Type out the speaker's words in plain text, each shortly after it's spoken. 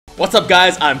What's up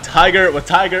guys, I'm Tiger with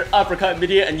Tiger Uppercut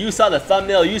Media, and you saw the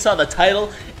thumbnail, you saw the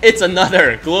title. It's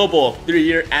another global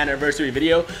 3-year anniversary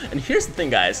video. And here's the thing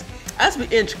guys, as we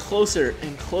inch closer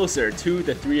and closer to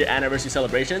the 3-year anniversary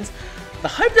celebrations, the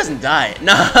hype doesn't die.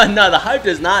 No, the hype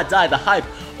does not die. The hype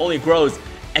only grows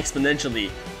exponentially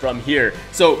from here.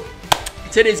 So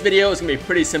today's video is gonna be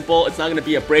pretty simple. It's not gonna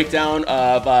be a breakdown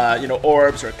of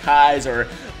orbs or kais or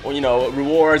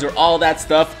rewards or all that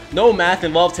stuff. No math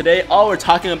involved today. All we're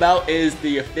talking about is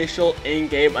the official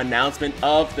in-game announcement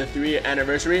of the 3-year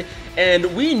anniversary, and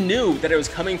we knew that it was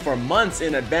coming for months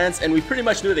in advance, and we pretty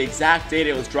much knew the exact date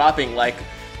it was dropping like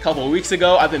a couple of weeks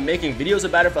ago. I've been making videos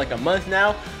about it for like a month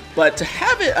now, but to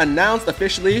have it announced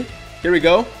officially, here we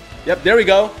go. Yep, there we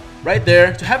go. Right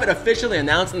there. To have it officially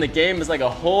announced in the game is like a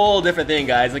whole different thing,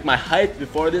 guys. Like my hype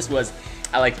before this was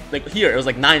like here, it was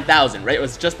like 9,000, right? It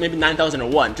was just maybe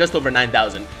 9,001, just over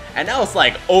 9,000. And now it's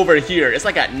like over here. It's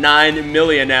like at 9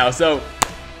 million now. So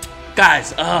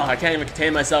guys, I can't even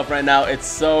contain myself right now. It's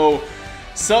so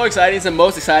exciting. It's the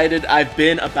most excited I've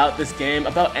been about this game,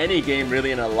 about any game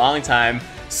really, in a long time.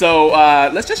 So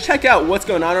let's just check out what's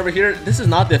going on over here. This is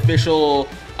not the official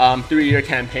 3-year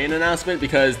campaign announcement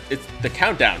because it's the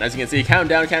countdown. As you can see,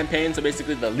 countdown campaign, so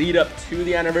basically the lead up to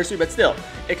the anniversary, but still,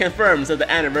 it confirms that the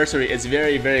anniversary is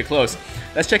very, very close.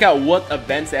 Let's check out what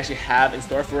events they actually have in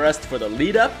store for us for the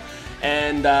lead up.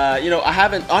 And I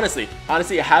haven't, honestly, I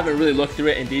haven't really looked through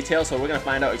it in detail, so we're gonna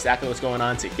find out exactly what's going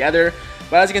on together.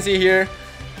 But as you can see here,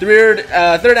 third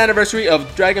anniversary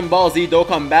of Dragon Ball Z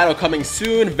Dokkan Battle coming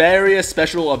soon. Various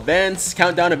special events,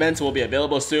 countdown events will be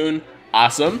available soon.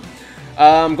 Awesome.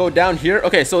 Go down here.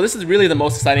 Okay, so this is really the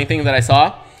most exciting thing that I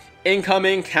saw.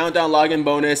 Incoming countdown login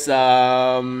bonus,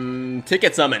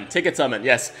 ticket summon,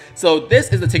 yes. So this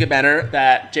is the ticket banner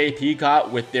that JP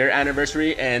got with their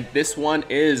anniversary, and this one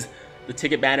is the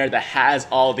ticket banner that has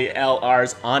all the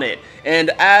LRs on it.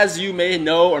 And as you may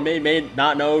know or may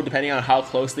not know, depending on how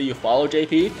closely you follow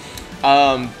JP,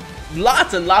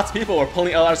 lots and lots of people were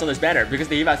pulling LRs on this banner because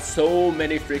they gave out so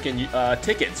many freaking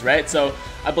tickets, right? So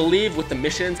I believe with the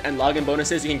missions and login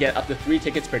bonuses, you can get up to 3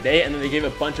 tickets per day, and then they gave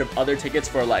a bunch of other tickets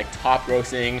for like top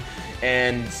grossing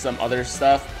and some other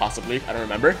stuff, possibly, I don't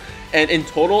remember. And in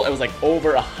total, it was like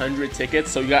over 100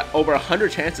 tickets, so you got over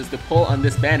 100 chances to pull on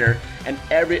this banner, and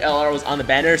every LR was on the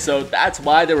banner, so that's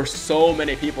why there were so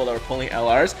many people that were pulling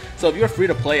LRs. So if you're free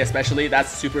to play especially,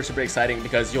 that's super exciting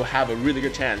because you'll have a really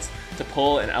good chance to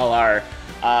pull an LR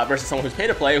versus someone who's pay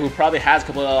to play who probably has a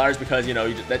couple of LRs because,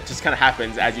 that just kind of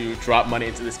happens as you drop money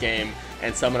into this game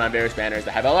and summon on various banners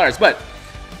that have LRs. But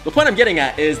the point I'm getting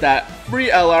at is that free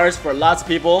LRs for lots of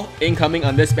people incoming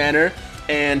on this banner.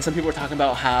 And some people are talking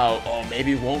about how, oh,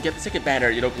 maybe we won't get the ticket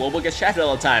banner. Global gets shafted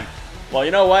all the time. Well,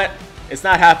 you know what? It's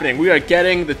not happening. We are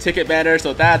getting the ticket banner,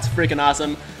 so that's freaking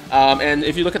awesome. And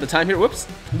if you look at the time here, whoops,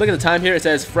 look at the time here. It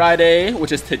says Friday,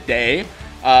 which is today,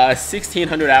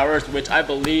 1600 hours, which I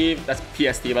believe, that's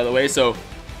PST by the way, so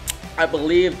I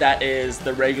believe that is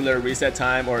the regular reset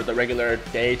time or the regular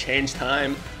day change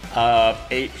time of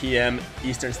 8 p.m.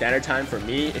 Eastern Standard Time for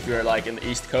me. If you're like in the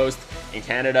East Coast in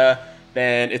Canada,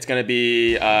 then it's gonna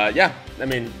be yeah, I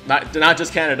mean, not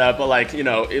just Canada, but like,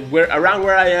 we're around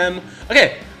where I am.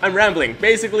 Okay, I'm rambling.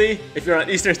 Basically, if you're on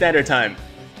Eastern Standard Time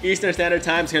is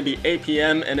gonna be 8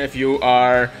 p.m. and if you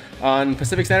are on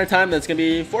Pacific Standard Time, then it's gonna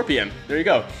be 4 p.m. There you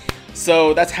go.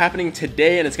 So that's happening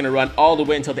today, and it's gonna run all the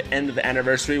way until the end of the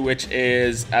anniversary, which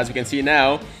is, as we can see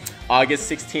now,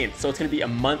 August 16th. So it's gonna be a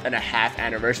month-and-a-half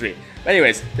anniversary. But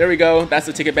anyways, there we go. That's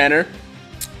the ticket banner.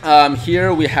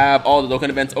 Here we have all the Dokkan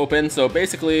events open. So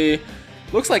basically,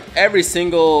 looks like every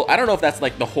single, I don't know if that's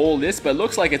like the whole list, but it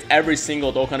looks like it's every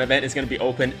single Dokkan event is going to be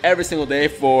open every single day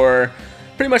for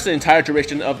pretty much the entire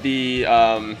duration of the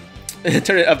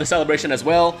celebration as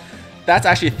well. That's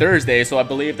actually Thursday, so I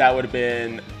believe that would have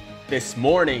been this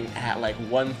morning at like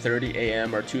 1:30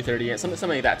 a.m. or 2:30 a.m. something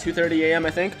like that, 2:30 a.m.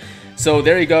 I think. So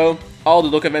there you go. All the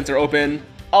Dokkan events are open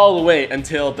all the way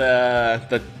until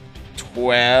the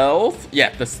 12th, yeah,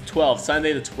 the 12th,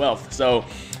 Sunday the 12th. So,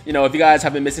 if you guys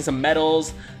have been missing some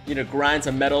medals, grind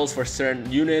some medals for certain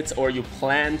units, or you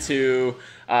plan to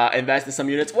invest in some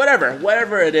units,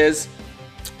 whatever it is,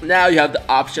 now you have the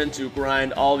option to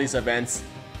grind all these events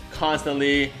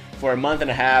constantly for a month and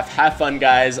a half. Have fun,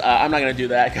 guys. I'm not gonna do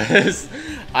that because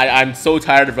I'm so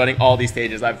tired of running all these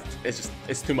stages.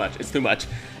 It's too much.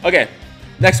 Okay.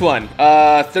 Next one,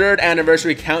 3rd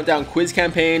anniversary countdown quiz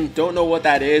campaign. Don't know what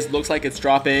that is. Looks like it's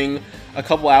dropping a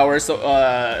couple hours.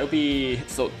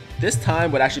 So this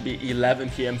time would actually be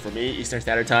 11 p.m. for me, Eastern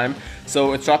Standard Time.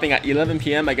 So it's dropping at 11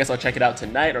 p.m. I guess I'll check it out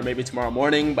tonight or maybe tomorrow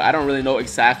morning, but I don't really know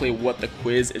exactly what the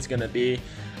quiz is gonna be.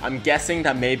 I'm guessing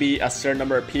that maybe a certain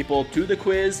number of people do the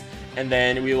quiz, and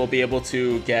then we will be able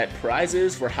to get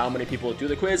prizes for how many people do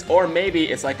the quiz. Or maybe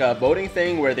it's like a voting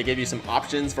thing where they give you some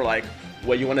options for like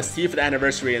what you want to see for the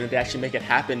anniversary, and then they actually make it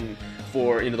happen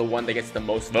for, you know, the one that gets the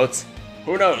most votes.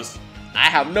 Who knows? I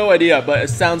have no idea, but it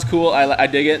sounds cool. I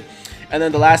dig it. And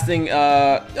then the last thing,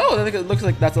 oh, I think it looks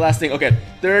like that's the last thing. Okay,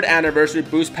 3rd anniversary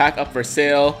boost pack up for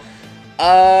sale.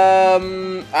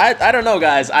 I don't know,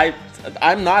 guys.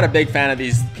 I'm not a big fan of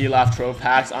these Pilaf Trove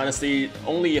packs. Honestly,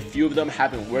 only a few of them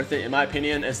have been worth it in my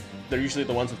opinion, as they're usually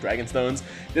the ones with Dragon Stones.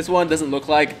 This one doesn't look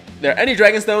like there are any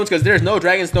Dragon Stones, because there's no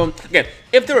Dragon Stone. Again,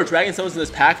 if there were Dragon Stones in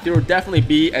this pack, there would definitely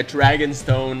be a Dragon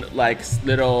Stone like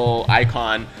little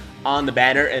icon on the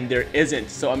banner, and there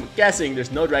isn't. So I'm guessing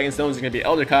there's no Dragon Stones. There's gonna be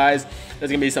Elder Kais. There's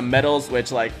gonna be some medals,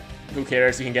 which like, who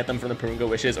cares? You can get them from the Purunga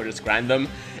Wishes or just grind them,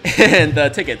 and the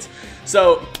tickets.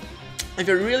 So if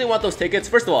you really want those tickets,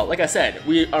 first of all, like I said,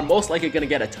 we are most likely going to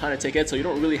get a ton of tickets, so you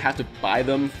don't really have to buy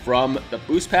them from the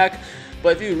boost pack.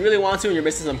 But if you really want to and you're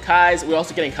missing some Kais, we're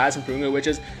also getting Kais from Purunga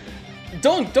Witches.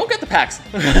 Don't get the packs.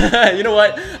 You know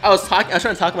what? I was trying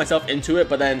to talk myself into it,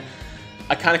 but then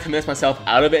I kind of convinced myself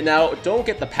out of it now. Don't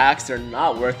get the packs. They're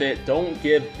not worth it. Don't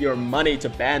give your money to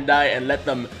Bandai and let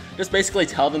them just basically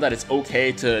tell them that it's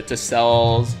okay to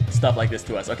sell stuff like this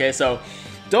to us. Okay, so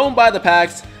don't buy the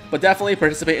packs, but definitely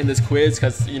participate in this quiz,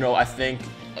 because, you know, I think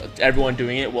everyone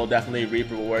doing it will definitely reap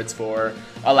rewards for,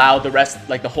 allow the rest,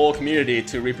 like the whole community,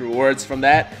 to reap rewards from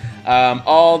that.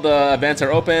 All the events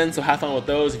are open, so have fun with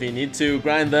those if you need to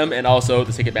grind them. And also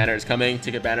the ticket banner is coming.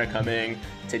 Ticket banner coming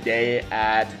today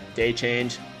at day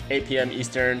change, 8 p.m.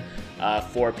 Eastern,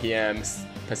 4 p.m.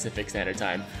 Pacific Standard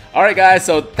Time. Alright guys,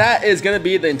 so that is gonna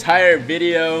be the entire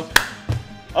video.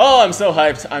 Oh, I'm so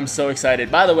hyped. I'm so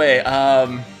excited. By the way,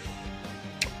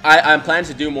 I'm planning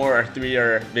to do more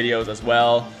 3-year videos as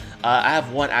well. I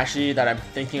have one actually that I'm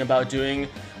thinking about doing,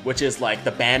 which is like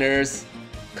the banners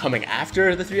coming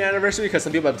after the 3-year anniversary, because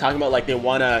some people have been talking about like they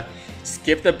want to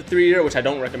skip the 3-year, which I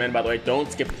don't recommend, by the way. Don't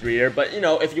skip the 3-year, but you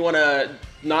know, if you want to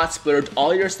not splurge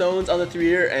all your stones on the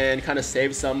 3-year and kind of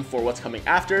save some for what's coming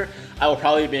after, I will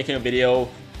probably be making a video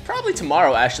probably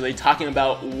tomorrow actually, talking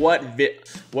about what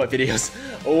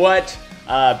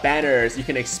banners you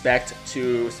can expect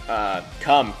to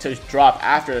drop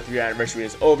after the 3-year anniversary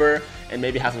is over, and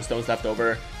maybe have some stones left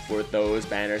over for those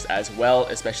banners as well,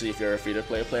 especially if you're a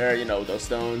free-to-play player. You know, those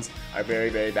stones are very,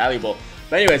 very valuable.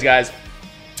 But anyways, guys,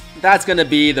 that's gonna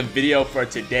be the video for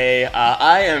today.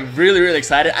 I am really, really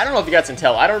excited. I don't know if you guys can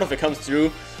tell. I don't know if it comes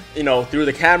through, you know, through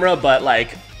the camera, but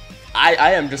like,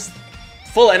 I am just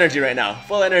full energy right now.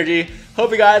 Full energy.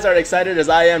 Hope you guys are excited as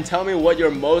I am. Tell me what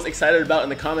you're most excited about in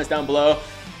the comments down below.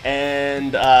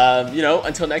 And, you know,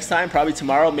 until next time, probably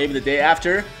tomorrow, maybe the day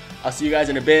after. I'll see you guys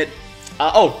in a bit.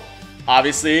 Oh,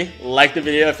 obviously, like the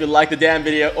video if you like the damn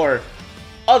video, or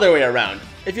other way around.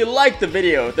 If you like the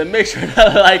video, then make sure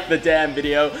to like the damn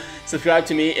video. Subscribe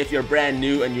to me if you're brand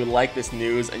new and you like this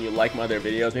news and you like my other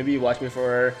videos. Maybe you watched me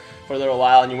for a little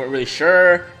while and you weren't really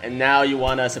sure, and now you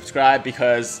want to subscribe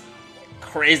because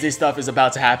crazy stuff is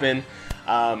about to happen.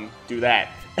 Do that.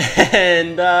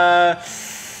 And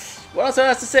what else do I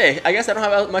have to say? I guess I don't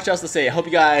have much else to say. I hope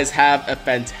you guys have a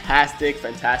fantastic,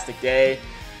 fantastic day.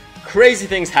 Crazy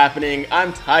things happening.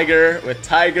 I'm Tiger with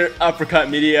Tiger Uppercut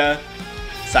Media,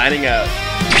 signing out.